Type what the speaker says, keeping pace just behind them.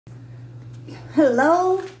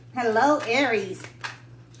Hello, Aries.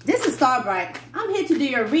 This is Starbright. I'm here to do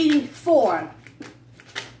your reading for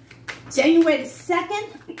January the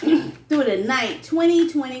 2nd through the 9th,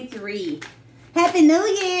 2023. Happy New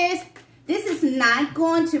Year's. This is not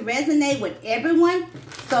going to resonate with everyone,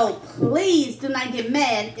 so please do not get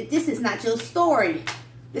mad if this is not your story.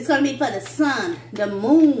 It's going to be for the sun, the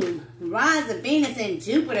moon, rise of Venus and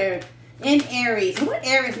Jupiter in Aries. What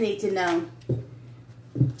Aries need to know?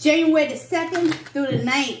 January the 2nd through the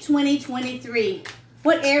 9th, 2023.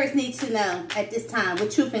 What Aries needs to know at this time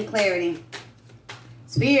with truth and clarity?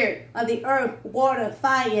 Spirit of the earth, water,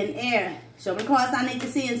 fire, and air. Show me cards I need to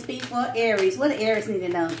see and speak for Aries. What do Aries need to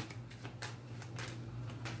know?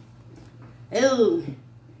 Ooh,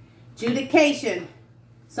 adjudication.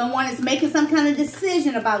 Someone is making some kind of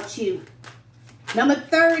decision about you. Number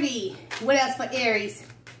 30. What else for Aries?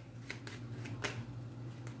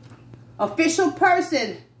 Official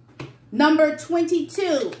person. Number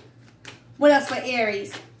 22. What else for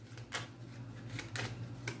Aries?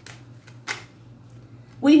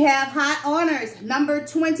 We have high honors. Number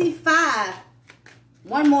 25.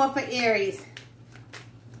 One more for Aries.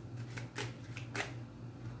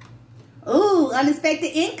 Ooh,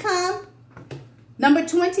 unexpected income. Number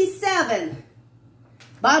 27.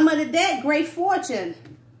 Bottom of the deck, great fortune.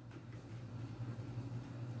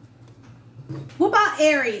 What about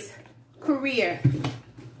Aries? Career.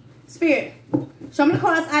 Spirit, show me the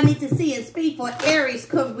cards I need to see and speak for Aries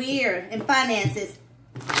career and finances.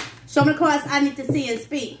 Show me the cards I need to see and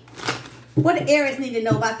speak. What do Aries need to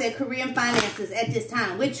know about their career and finances at this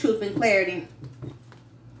time with truth and clarity?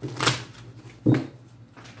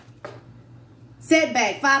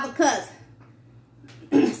 Setback, 5 of Cups.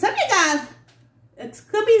 Some of you guys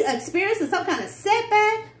could be experiencing some kind of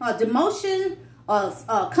setback or demotion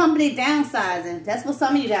or company downsizing. That's for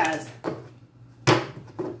some of you guys.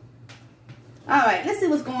 All right, let's see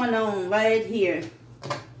what's going on right here.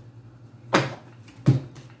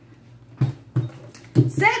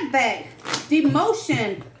 Setback,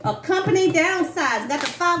 demotion, a company downsize. Got the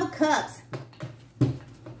 5 of Cups.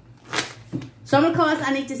 Show me the cards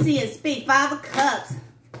I need to see and speak. 5 of Cups.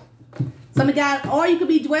 Some of you guys, or you could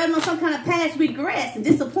be dwelling on some kind of past regrets and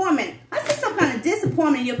disappointment. I see some kind of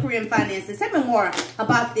disappointment in your career and finances. Tell me more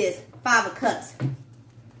about this 5 of Cups.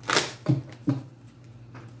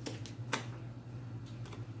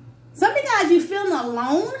 Some of you guys, you feeling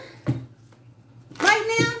alone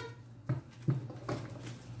right now?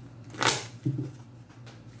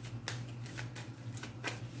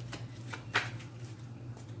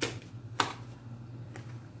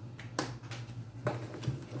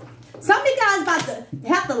 Some of you guys about to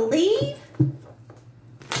have to leave.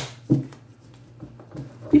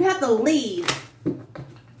 You have to leave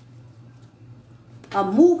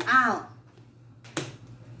or move out.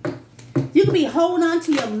 You could be holding on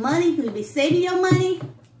to your money. You could be saving your money.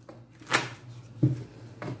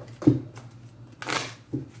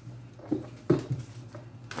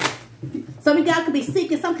 Some of you guys could be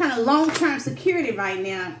seeking some kind of long-term security right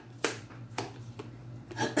now.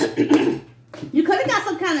 You could have got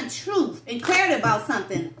some kind of truth and clarity about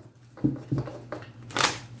something.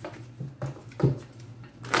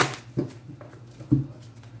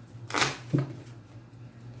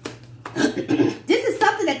 This is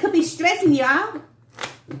something that could be stressing you out.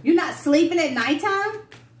 You're not sleeping at nighttime.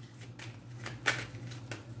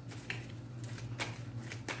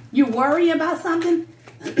 You're worrying about something.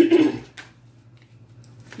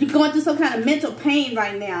 You're going through some kind of mental pain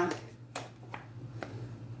right now.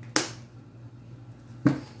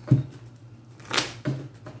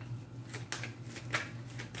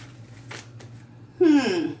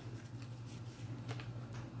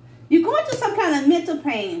 You're going through some kind of mental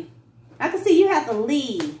pain. I can see you have to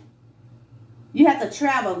leave. You have to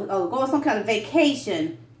travel or go on some kind of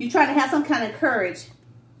vacation. You're trying to have some kind of courage.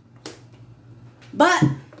 But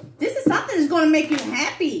this is something that's going to make you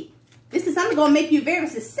happy. This is something going to make you very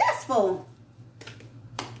successful.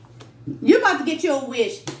 You're about to get your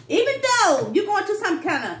wish. Even though you're going through some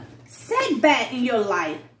kind of setback in your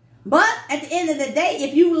life. But at the end of the day,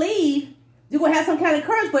 if you leave, you're going to have some kind of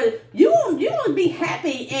courage, but you're going to be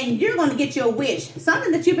happy and you're going to get your wish.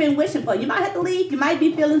 Something that you've been wishing for. You might have to leave. You might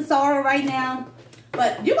be feeling sorrow right now,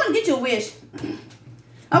 but you're going to get your wish.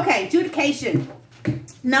 Okay, adjudication.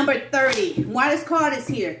 Number 30. Why this card is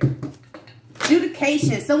here?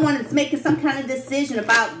 Adjudication. Someone is making some kind of decision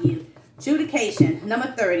about you. Adjudication.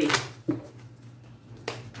 Number 30.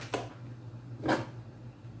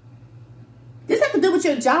 This has to do with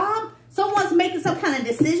your job. Someone's making some kind of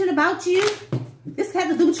decision about you. This has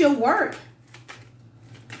to do with your work.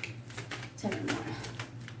 Tell me more.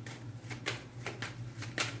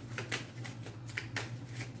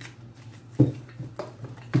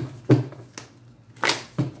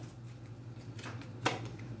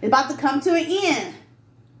 about to come to an end.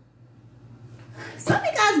 Some of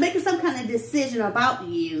you guys making some kind of decision about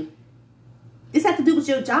you. This has to do with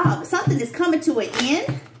your job. Something is coming to an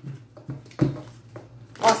end.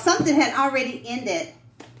 Or something had already ended.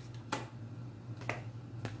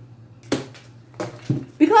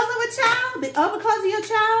 Because of a child? Or because of your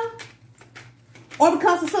child? Or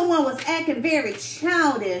because of someone was acting very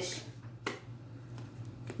childish?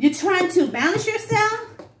 You're trying to balance yourself?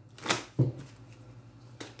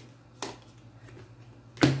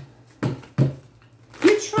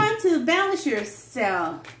 You're trying to balance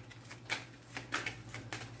yourself.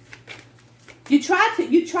 You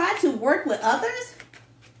try to work with others?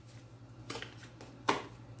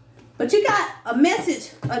 But you got a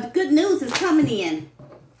message of good news is coming in.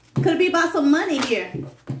 Could it be about some money here?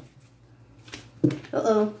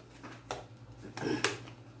 Uh-oh.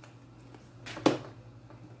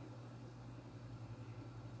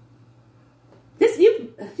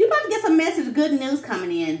 You about to get some message of good news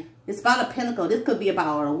coming in. It's about a pentacle. This could be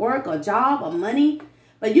about a work, or job, or money.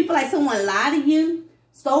 But you feel like someone lied to you,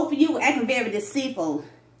 stole from you, acting very deceitful.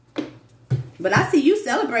 But I see you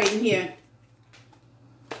celebrating here.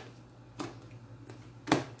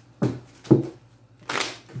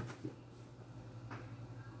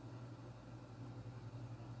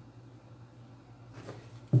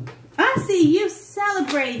 I see you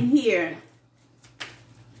celebrating here.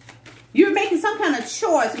 You're making some kind of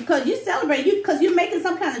choice because you celebrate because you're making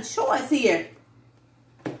some kind of choice here.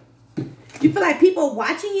 You feel like people are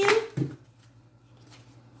watching you.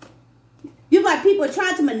 You feel like people are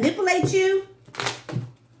trying to manipulate you.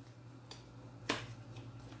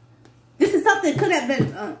 This is something that could have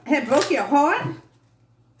been had broke your heart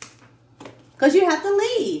because you have to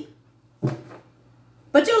leave.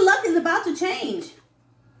 But your luck is about to change.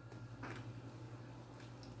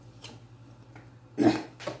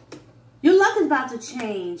 Your luck is about to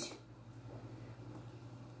change.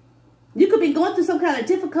 You could be going through some kind of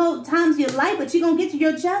difficult times in your life, but you're going to get to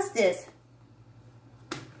your justice.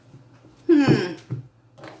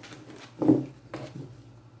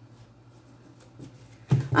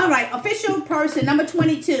 All right, official person, number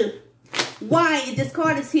 22. Why this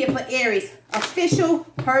card is here for Aries? Official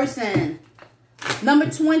person. Number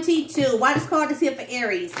 22. Why this card is here for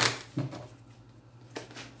Aries?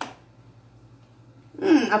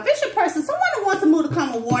 Official person, someone who wants to move to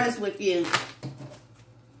common waters with you.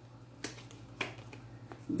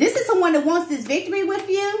 This is someone that wants this victory with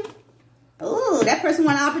you. Ooh, that person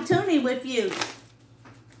wants an opportunity with you.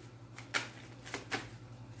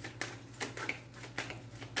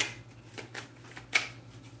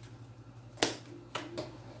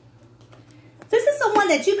 This is someone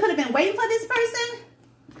that you could have been waiting for this person.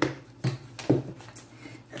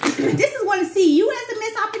 This is one to see you as a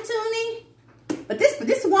missed opportunity. But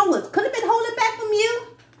this one could have been holding back from you,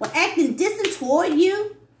 or acting distant toward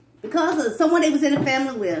you because of someone they was in a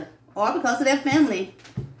family with, or because of their family.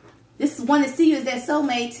 This is one to see you as their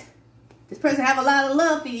soulmate. This person have a lot of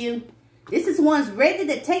love for you. This is one's ready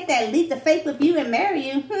to take that leap of faith with you and marry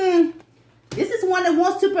you. This is one that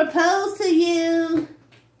wants to propose to you.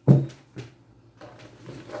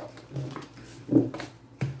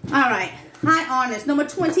 All right, high honors, number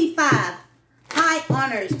 25. High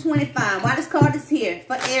honors, 25. Why this card is here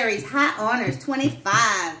for Aries? High honors,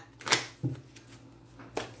 25.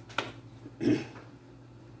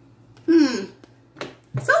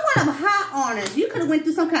 Someone of high honors. You could have went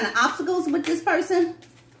through some kind of obstacles with this person.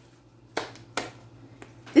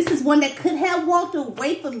 This is one that could have walked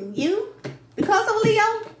away from you because of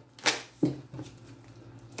Leo.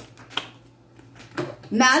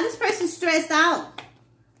 Now this person's stressed out.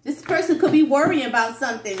 This person could be worrying about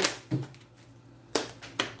something.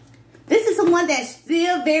 This is someone that's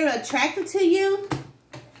still very attracted to you.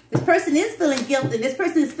 This person is feeling guilty. This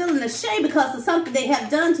person is feeling ashamed because of something they have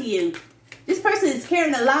done to you. This person is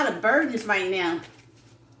carrying a lot of burdens right now.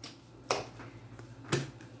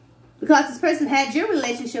 Because this person had your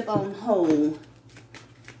relationship on hold.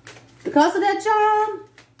 Because of that job,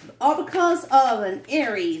 or because of an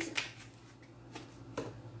Aries.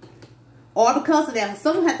 Or because of that,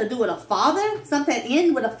 something had to do with a father. Something had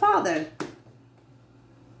ended with a father.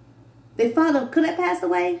 Their father could have passed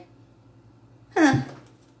away? Huh.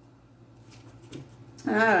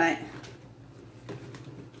 Alright.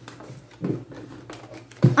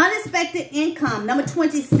 Unexpected income, number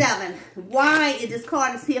 27. Why is this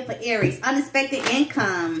card is here for Aries? Unexpected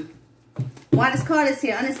income. Why this card is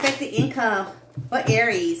here? Unexpected income for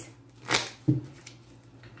Aries.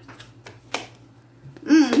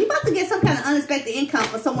 You about to get some kind of unexpected income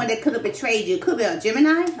for someone that could have betrayed you. Could be a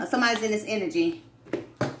Gemini or somebody's in this energy.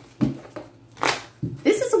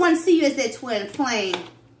 This is the one to see you as their twin flame.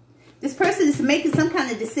 This person is making some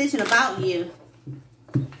kind of decision about you.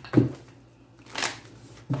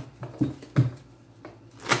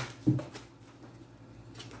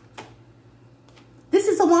 This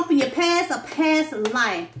is someone from your past or past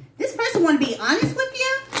life. This person want to be honest with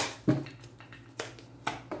you.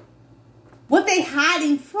 What they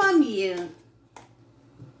hiding from you.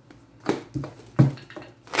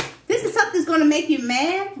 This is something that's going to make you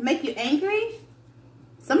mad, make you angry.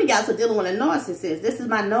 Some of you guys are dealing with a narcissist. This is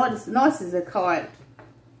my narcissist card.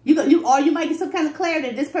 Or you might get some kind of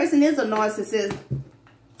clarity. This person is a narcissist.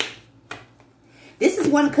 This is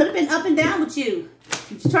one that could have been up and down with you.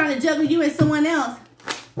 She's trying to juggle you and someone else.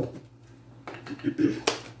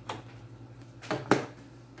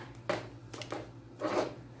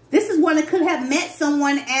 This is one that could have met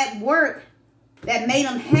someone at work that made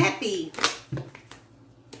them happy.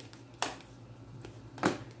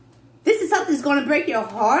 This is something that's going to break your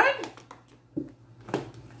heart.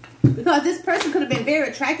 Because this person could have been very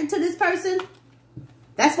attracted to this person.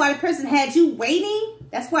 That's why the person had you waiting.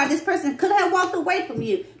 That's why this person could have walked away from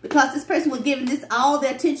you. Because this person was giving all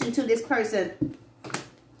the attention to this person.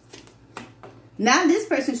 Now this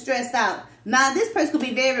person's stressed out. Now this person could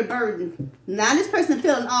be very burdened. Now this person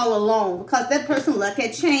feeling all alone. Because that person luck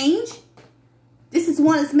had changed. This is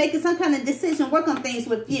one that's making some kind of decision, work on things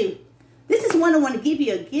with you. This is one that want to give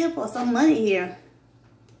you a gift or some money here.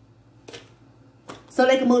 So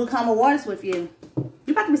they can move to calmer waters with you.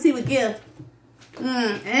 You're about to receive a gift.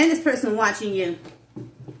 And this person watching you.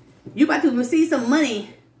 You're about to receive some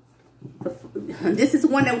money. This is the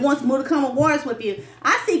one that wants to move to calmer waters with you.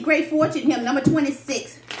 I see great fortune here, number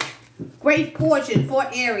 26. Great fortune for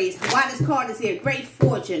Aries. Why this card is here? Great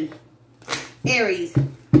fortune. Aries.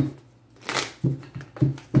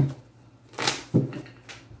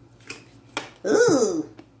 Ooh.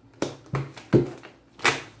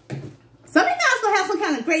 Some of you guys gonna have some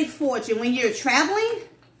kind of great fortune when you're traveling.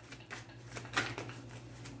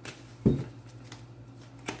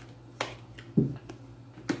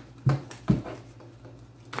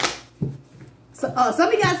 So, some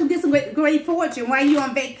of you guys will get some great fortune while you're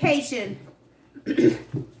on vacation.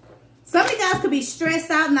 Some of you guys could be stressed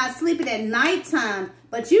out, not sleeping at nighttime,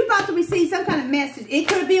 but you're about to receive some kind of message. It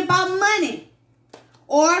could be about money.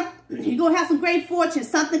 Or you're going to have some great fortune.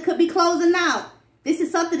 Something could be closing out. This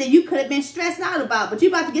is something that you could have been stressed out about, but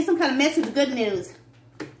you're about to get some kind of message of good news.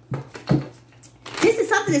 This is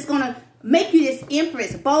something that's going to make you this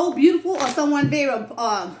empress, bold, beautiful, or someone very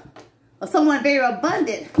abundant.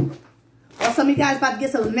 Or some of you guys about to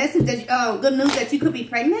get some message that good news that you could be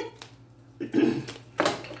pregnant.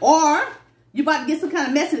 Or you're about to get some kind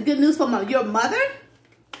of message, good news from your mother.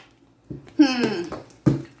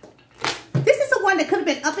 This is the one that could have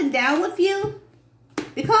been up and down with you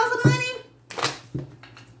because of money.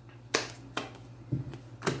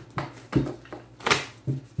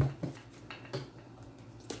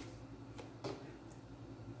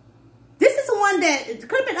 This is the one that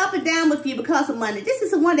could have been up and down with you because of money. This is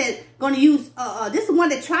the one that's going to use, this is the one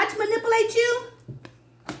that tried to manipulate you.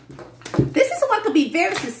 This is the one that could be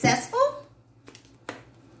very successful.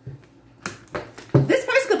 This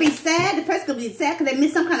person could be sad. The person could be sad because they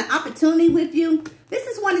missed some kind of opportunity with you. This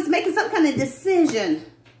is one that's making some kind of decision.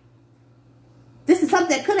 This is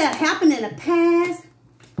something that could have happened in the past.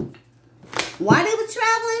 While they were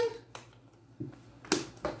traveling.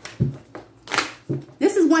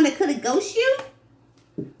 This is one that could have ghosted you.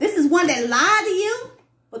 This is one that lied to you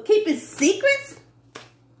for keeping secrets.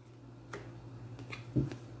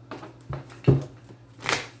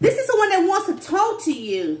 This is the one that wants to talk to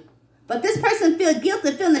you. But this person feels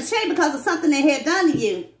guilty, feeling ashamed because of something they had done to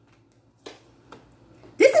you.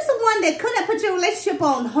 This is the one that could have put your relationship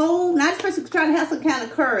on hold. Now this person is trying to have some kind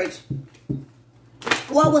of courage.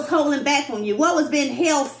 What was holding back from you? What was being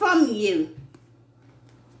held from you?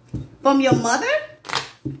 From your mother?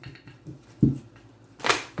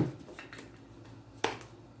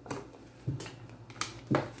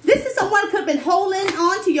 This is someone who could have been holding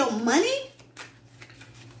on to your money.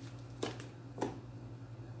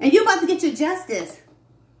 And you're about to get your justice.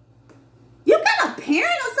 You got a parent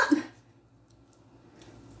or something.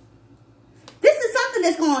 This is something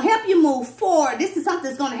that's going to help you move forward. This is something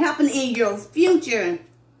that's going to happen in your future.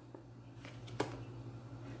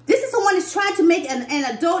 This is someone that's trying to make an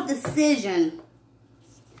adult decision.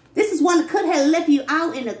 This is one that could have left you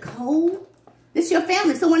out in the cold. This is your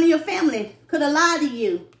family. Someone in your family could have lied to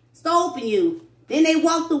you, stole from you. Then they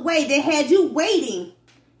walked away. They had you waiting.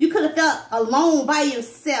 You could have felt alone by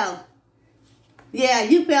yourself. Yeah,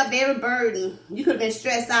 you felt very burdened. You could have been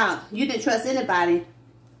stressed out. You didn't trust anybody.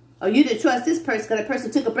 Or you didn't trust this person because the person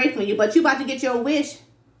took a break from you. But you're about to get your wish.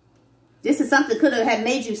 This is something that could have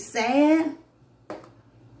made you sad.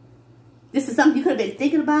 This is something you could have been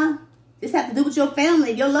thinking about. This has to do with your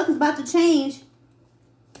family. Your luck is about to change.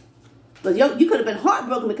 But you could have been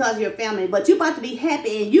heartbroken because of your family. But you're about to be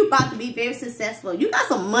happy and you're about to be very successful. You got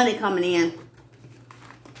some money coming in.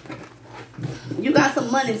 You got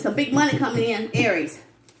some money, some big money coming in, Aries.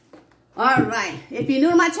 All right. If you're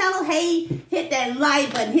new to my channel, hey, hit that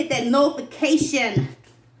like button. Hit that notification.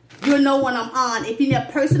 You'll know when I'm on. If you need a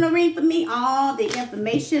personal reading for me, all the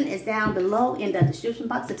information is down below in the description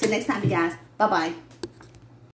box. Until next time, you guys. Bye-bye.